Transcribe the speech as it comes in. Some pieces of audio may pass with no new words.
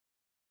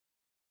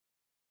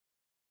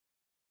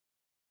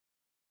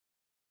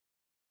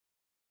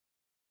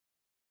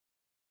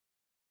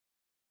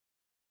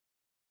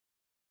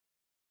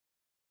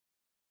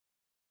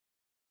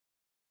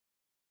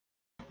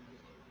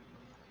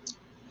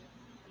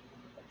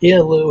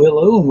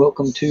Hello, and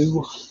welcome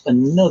to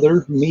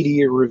another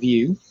media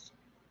review.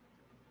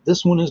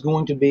 This one is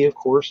going to be, of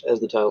course,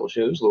 as the title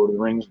shows, Lord of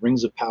the Rings,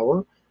 Rings of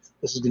Power.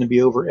 This is going to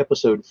be over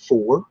episode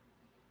 4.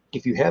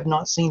 If you have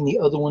not seen the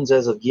other ones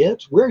as of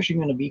yet, we're actually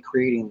going to be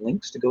creating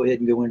links to go ahead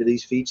and go into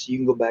these feeds so you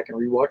can go back and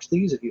rewatch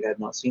these if you have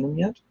not seen them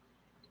yet.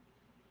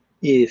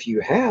 If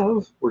you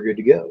have, we're good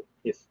to go.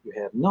 If you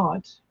have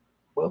not,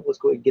 well, let's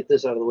go ahead and get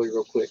this out of the way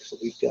real quick. So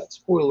we've got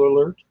spoiler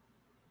alert,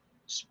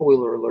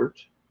 spoiler alert,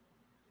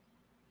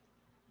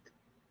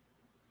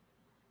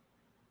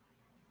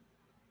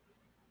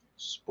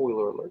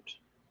 spoiler alert.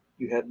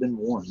 You have been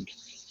warned.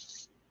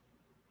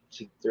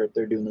 See, they're up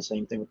there doing the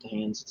same thing with the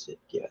hands.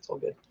 Yeah, it's all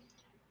good.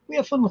 We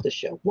have fun with this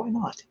show. Why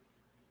not?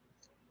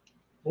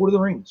 Lord of the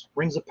Rings,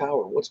 Rings of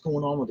Power. What's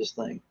going on with this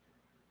thing?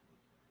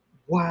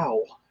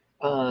 Wow.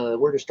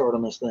 Where to start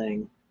on this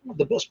thing?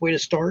 The best way to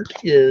start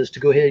is to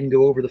go ahead and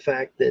go over the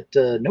fact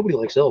that nobody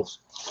likes elves.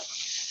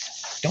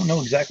 Don't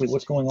know exactly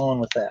what's going on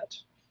with that.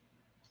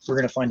 We're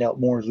going to find out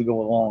more as we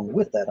go along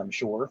with that, I'm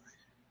sure.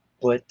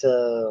 But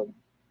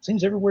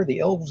seems everywhere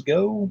the elves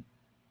go,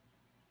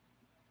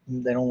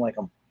 they don't like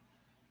them.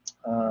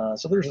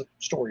 So there's a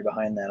story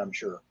behind that, I'm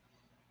sure.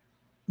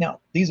 Now,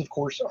 these, of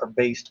course, are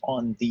based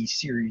on the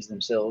series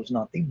themselves,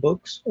 not the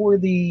books or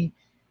the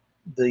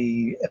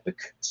epic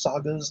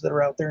sagas that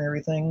are out there and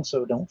everything.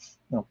 So don't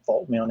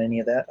fault me on any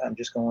of that. I'm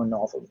just going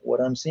off of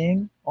what I'm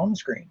seeing on the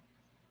screen.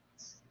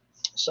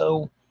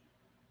 So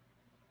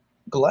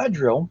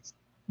Galadriel,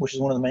 which is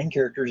one of the main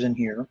characters in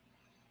here,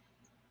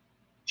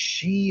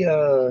 she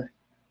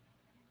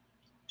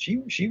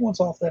wants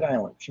off that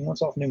island. She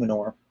wants off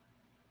Numenor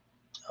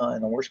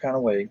in the worst kind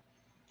of way,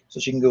 so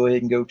she can go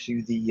ahead and go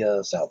to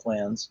the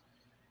Southlands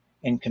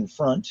and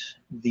confront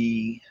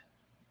the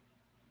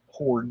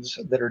hordes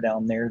that are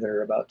down there that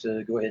are about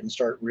to go ahead and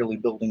start really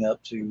building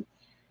up to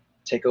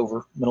take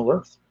over Middle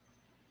Earth.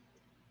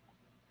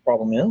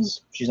 Problem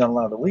is, she's not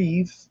allowed to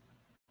leave,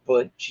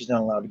 but she's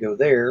not allowed to go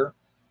there.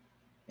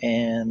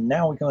 And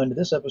now we come into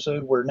this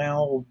episode where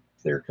now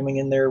they're coming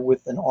in there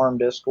with an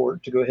armed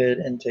escort to go ahead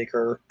and take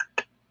her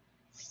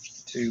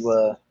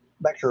to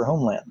back to her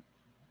homeland.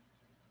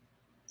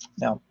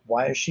 Now,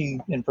 why is she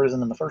in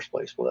prison in the first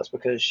place? Well, that's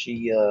because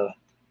she got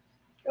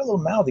a little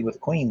mouthy with the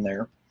queen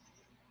there,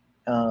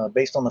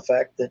 based on the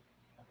fact that,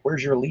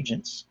 where's your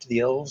allegiance to the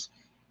elves?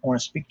 I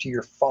want to speak to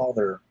your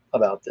father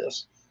about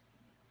this.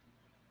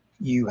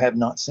 You have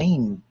not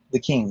seen the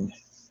king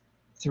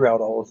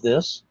throughout all of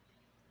this.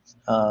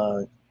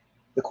 The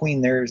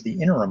queen there is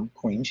the interim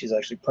queen. She's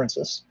actually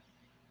princess.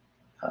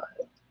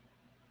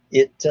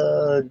 It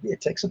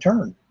takes a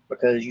turn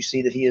because you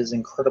see that he is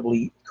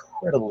incredibly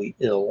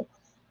ill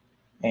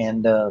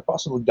and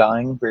possibly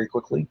dying very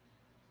quickly.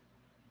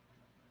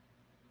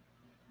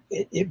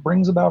 It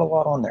brings about a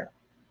lot on there.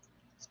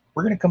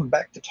 We're going to come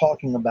back to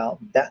talking about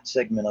that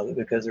segment of it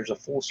because there's a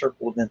full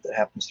circle event that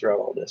happens throughout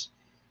all this.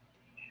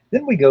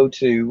 Then we go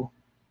to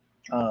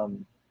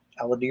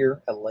Aladir,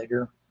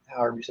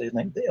 however you say his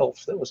name, the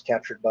elf that was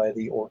captured by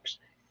the orcs,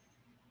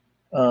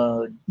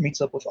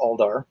 meets up with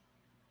Aldar.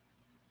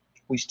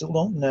 We still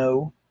don't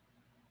know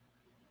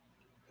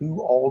who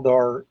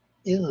Aldar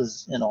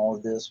is in all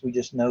of this. We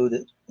just know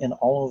that in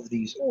all of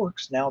these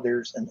orcs, now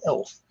there's an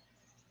elf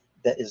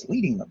that is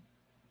leading them.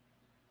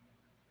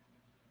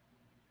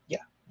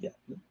 Yeah.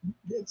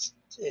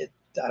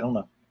 I don't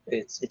know.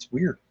 It's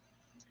weird.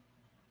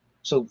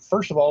 So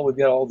first of all, we've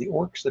got all the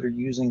orcs that are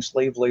using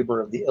slave labor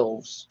of the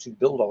elves to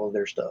build all of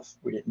their stuff.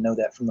 We didn't know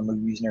that from the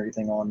movies and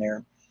everything on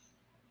there.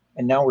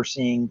 And now we're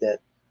seeing that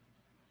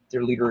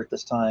their leader at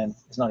this time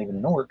is not even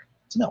an orc,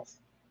 it's an elf.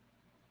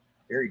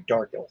 Very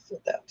dark elf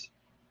at that.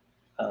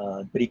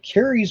 But he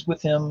carries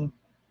with him,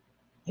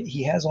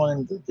 he has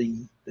on him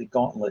the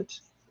gauntlet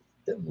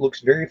that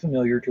looks very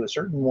familiar to a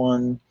certain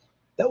one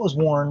that was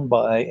worn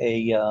by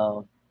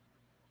a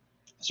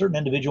certain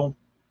individual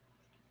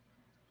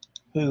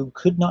who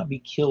could not be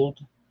killed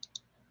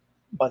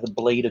by the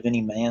blade of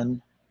any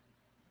man.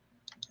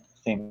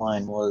 The famous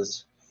line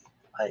was,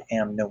 "I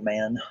am no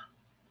man."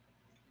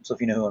 So if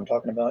you know who I'm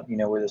talking about, you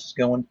know where this is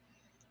going.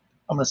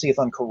 I'm going to see if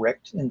I'm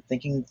correct in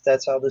thinking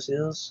that's how this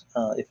is.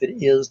 If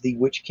it is the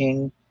Witch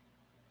King,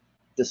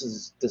 this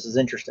is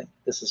interesting.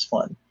 This is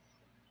fun.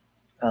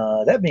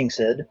 That being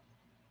said,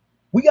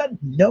 we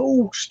got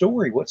no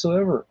story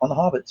whatsoever on the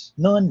hobbits.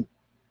 None.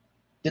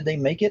 Did they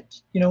make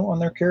it, on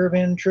their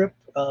caravan trip?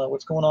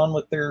 What's going on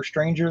with their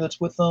stranger that's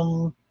with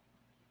them?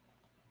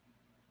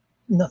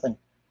 Nothing.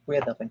 We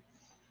had nothing.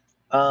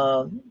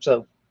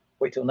 So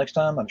wait till next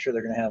time. I'm sure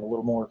they're going to have a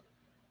little more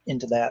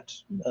into that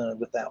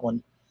with that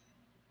one.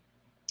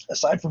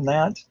 Aside from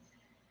that,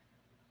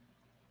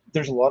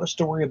 there's a lot of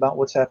story about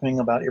what's happening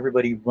about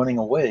everybody running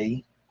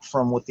away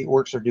from what the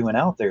orcs are doing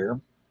out there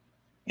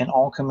and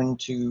all coming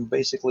to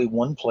basically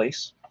one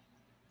place,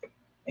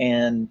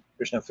 and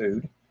there's no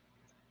food.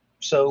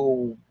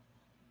 So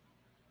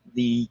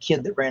the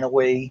kid that ran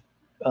away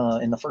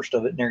in the first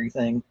of it and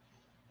everything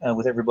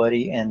with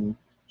everybody and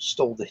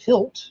stole the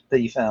hilt that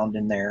he found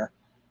in there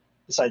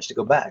decides to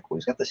go back. Well,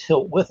 he's got this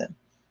hilt with him,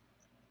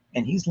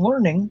 and he's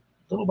learning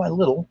little by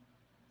little,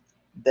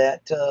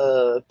 that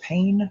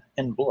pain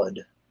and blood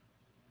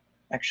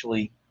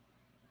actually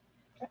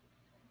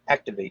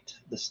activate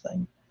this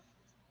thing.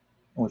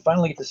 And we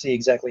finally get to see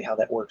exactly how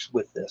that works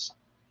with this.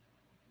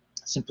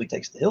 Simply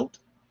takes the hilt,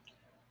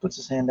 puts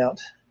his hand out,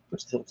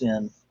 puts the hilt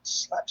in,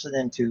 slaps it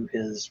into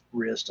his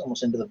wrist,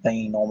 almost into the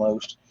vein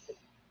almost,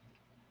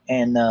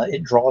 and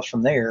it draws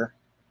from there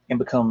and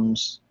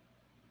becomes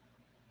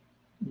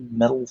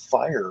metal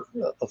fire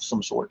of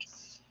some sort.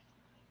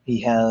 He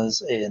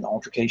has an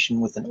altercation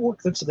with an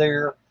orc that's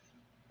there.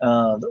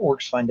 The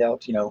orcs find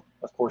out,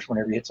 of course,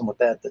 whenever he hits them with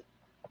that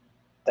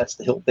that's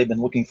the hilt they've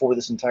been looking for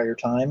this entire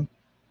time,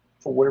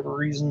 for whatever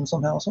reason,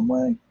 somehow, some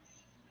way.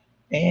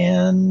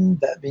 And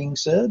that being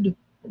said,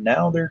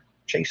 now they're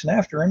chasing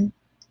after him,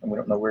 and we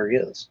don't know where he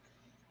is.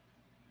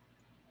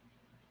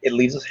 It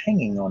leaves us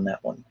hanging on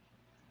that one.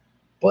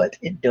 But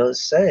it does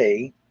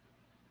say,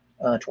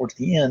 towards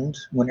the end,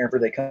 whenever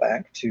they come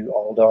back to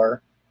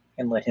Aldar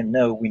and let him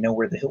know, we know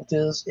where the hilt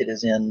is. It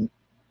is in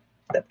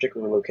that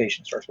particular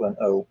location. Starts with an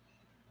O.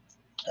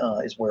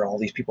 Is where all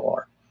these people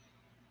are.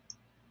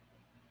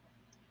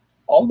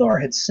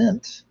 Aldar had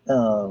sent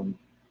Eldir.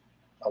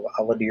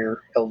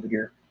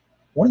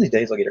 One of these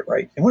days I'll get it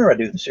right. And whenever I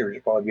do the series,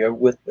 I'll probably go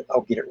with, but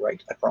I'll get it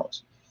right, I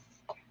promise.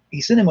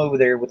 He sent him over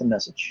there with a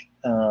message.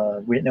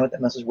 We didn't know what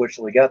that message was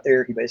till he got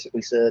there. He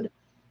basically said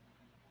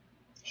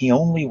he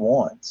only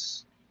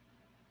wants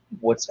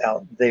what's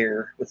out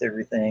there with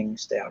everything.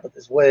 Stay out of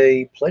his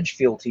way, pledge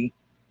fealty,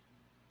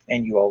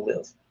 and you all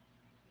live.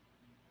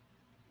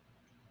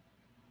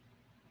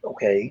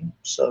 Okay,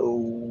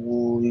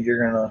 so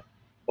you're going to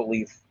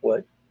believe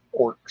what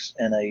orcs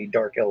and a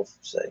dark elf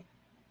say.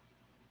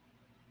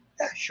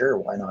 Yeah, sure,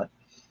 why not?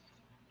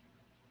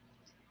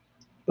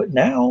 But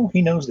now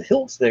he knows the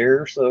hilt's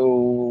there,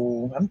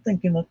 so I'm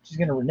thinking that he's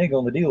going to renege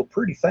on the deal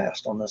pretty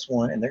fast on this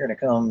one, and they're going to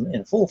come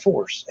in full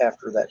force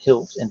after that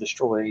hilt and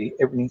destroy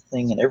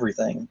anything and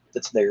everything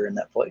that's there in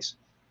that place.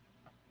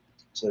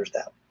 So there's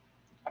that.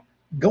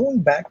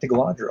 Going back to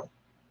Galadriel,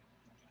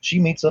 she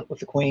meets up with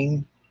the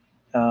queen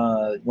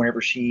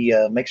whenever she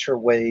makes her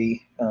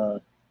way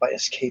by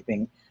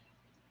escaping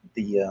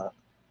the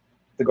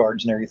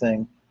guards and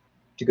everything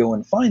to go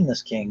and find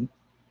this king.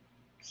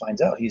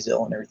 Finds out he's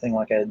ill and everything,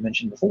 like I had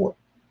mentioned before.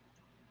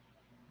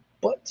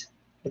 But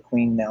the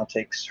queen now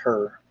takes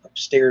her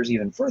upstairs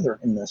even further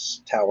in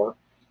this tower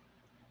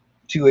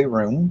to a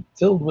room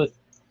filled with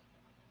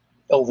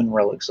elven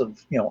relics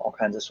of, all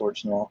kinds of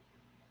sorts and all.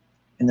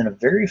 And then a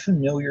very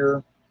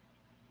familiar,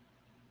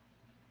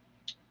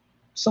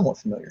 somewhat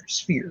familiar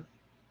sphere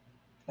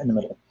in the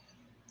middle.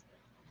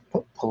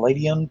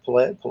 Palladium,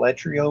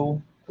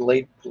 Pallatrio,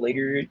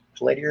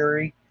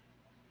 Palladiary.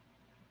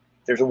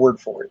 There's a word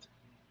for it.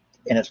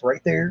 And it's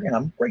right there, and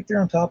I'm right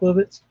there on top of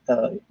it.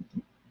 Put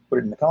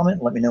it in the comment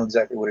and let me know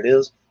exactly what it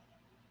is.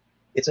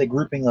 It's a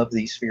grouping of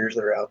these spheres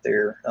that are out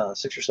there,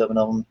 6 or 7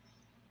 of them.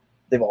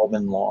 They've all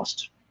been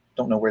lost.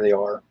 Don't know where they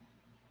are.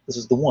 This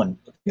is the one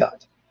that we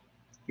got.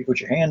 You put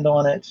your hand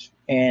on it,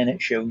 and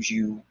it shows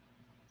you,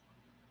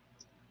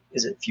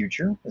 is it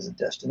future? Is it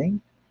destiny?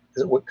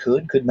 Is it what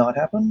could not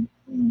happen?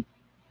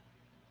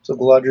 So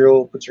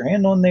Galadriel puts her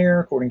hand on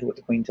there, according to what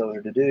the queen tells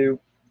her to do,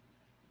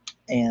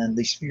 and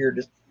the sphere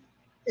just,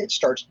 it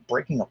starts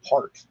breaking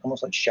apart,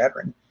 almost like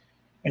shattering.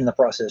 In the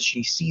process,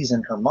 she sees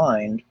in her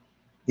mind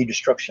the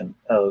destruction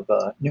of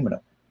Numenor.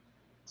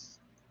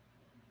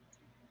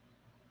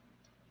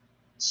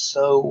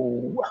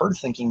 So her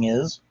thinking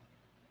is,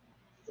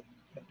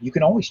 you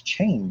can always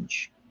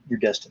change your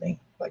destiny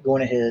by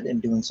going ahead and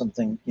doing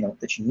something,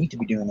 that you need to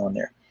be doing on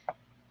there.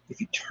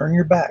 If you turn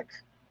your back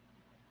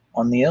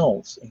on the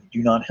elves and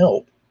you do not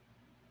help,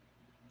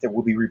 there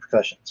will be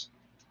repercussions.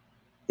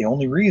 The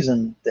only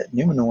reason that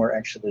Numenor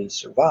actually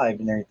survived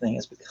and everything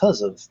is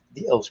because of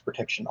the elves'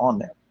 protection on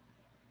there.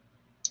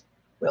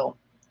 Well,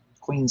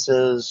 Queen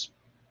says,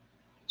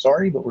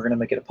 sorry, but we're going to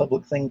make it a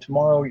public thing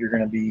tomorrow. You're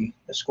going to be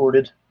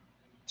escorted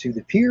to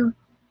the pier.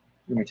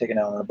 You're going to be taken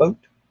out on a boat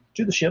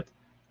to the ship,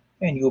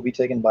 and you will be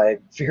taken by a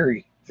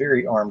very,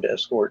 very armed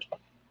escort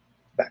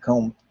back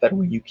home. That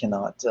way you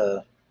cannot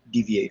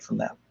deviate from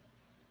that.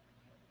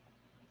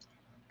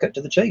 Cut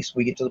to the chase.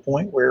 We get to the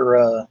point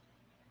where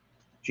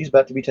she's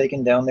about to be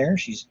taken down there.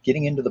 She's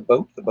getting into the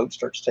boat. The boat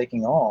starts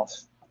taking off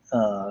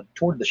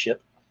toward the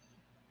ship,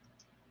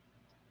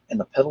 and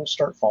the petals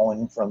start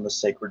falling from the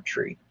sacred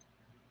tree.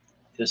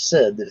 It is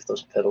said that if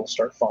those petals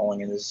start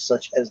falling, it is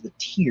such as the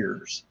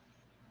tears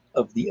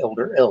of the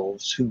elder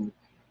elves who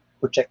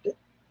protect it,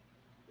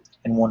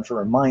 and one to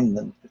remind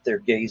them that their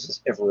gaze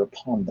is ever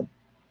upon them.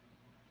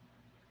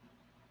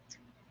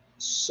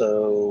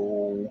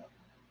 So,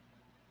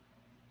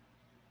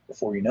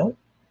 before you know it,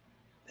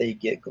 they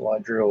get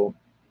Galadriel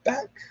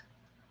back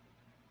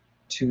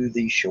to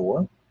the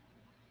shore.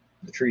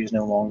 The tree is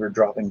no longer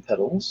dropping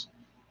petals,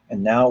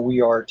 and now we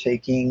are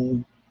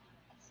taking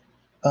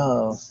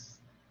on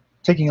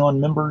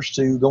members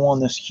to go on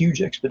this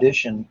huge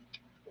expedition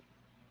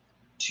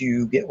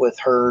to get with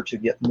her, to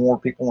get more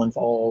people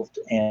involved,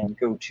 and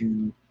go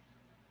to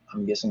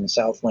I'm guessing the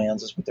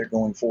Southlands is what they're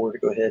going for to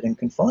go ahead and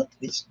confront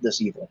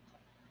this evil.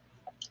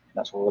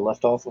 That's where we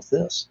left off with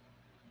this.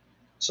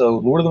 So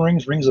Lord of the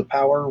Rings, Rings of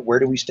Power, where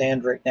do we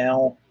stand right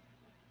now?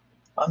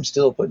 I'm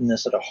still putting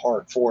this at a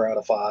hard 4 out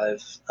of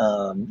 5.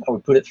 I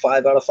would put it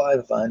 5 out of 5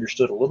 if I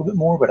understood a little bit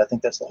more, but I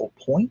think that's the whole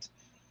point.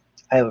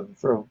 I have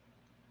a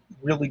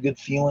really good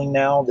feeling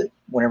now that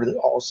whenever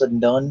all is said and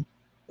done,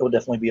 it will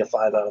definitely be a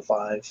 5 out of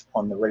 5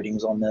 on the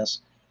ratings on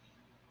this.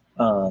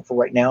 For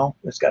right now,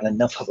 it's got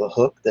enough of a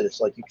hook that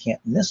it's like you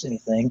can't miss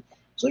anything.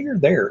 So you're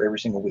there every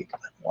single week.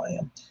 I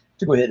am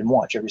to go ahead and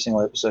watch every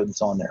single episode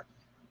that's on there.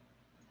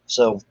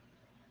 So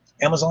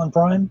Amazon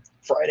Prime,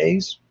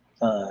 Fridays,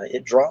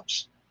 it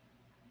drops.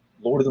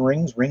 Lord of the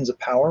Rings, Rings of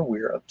Power.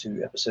 We're up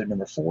to episode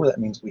number 4. That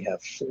means we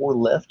have 4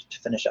 left to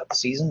finish out the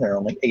season. There are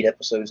only 8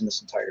 episodes in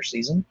this entire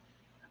season.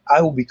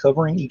 I will be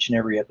covering each and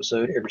every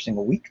episode every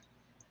single week.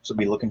 So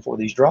be looking for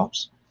these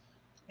drops.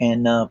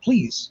 And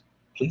please,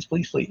 please,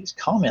 please, please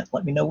comment.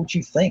 Let me know what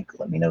you think.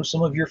 Let me know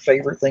some of your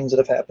favorite things that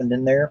have happened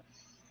in there.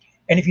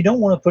 And if you don't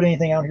want to put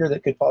anything out here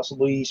that could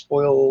possibly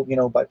spoil,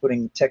 by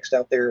putting text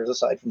out there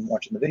aside from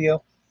watching the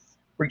video,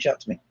 reach out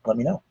to me. Let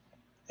me know.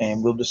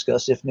 And we'll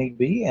discuss if need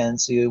be and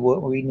see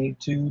what we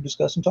need to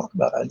discuss and talk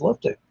about. I'd love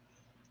to.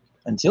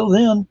 Until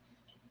then,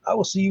 I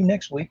will see you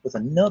next week with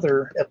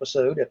another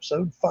episode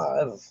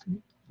 5 of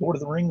Lord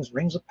of the Rings,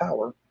 Rings of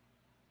Power.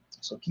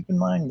 So keep in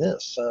mind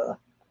this.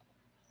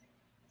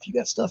 If you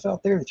got stuff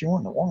out there that you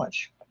want to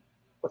watch,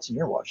 what's in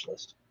your watch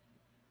list?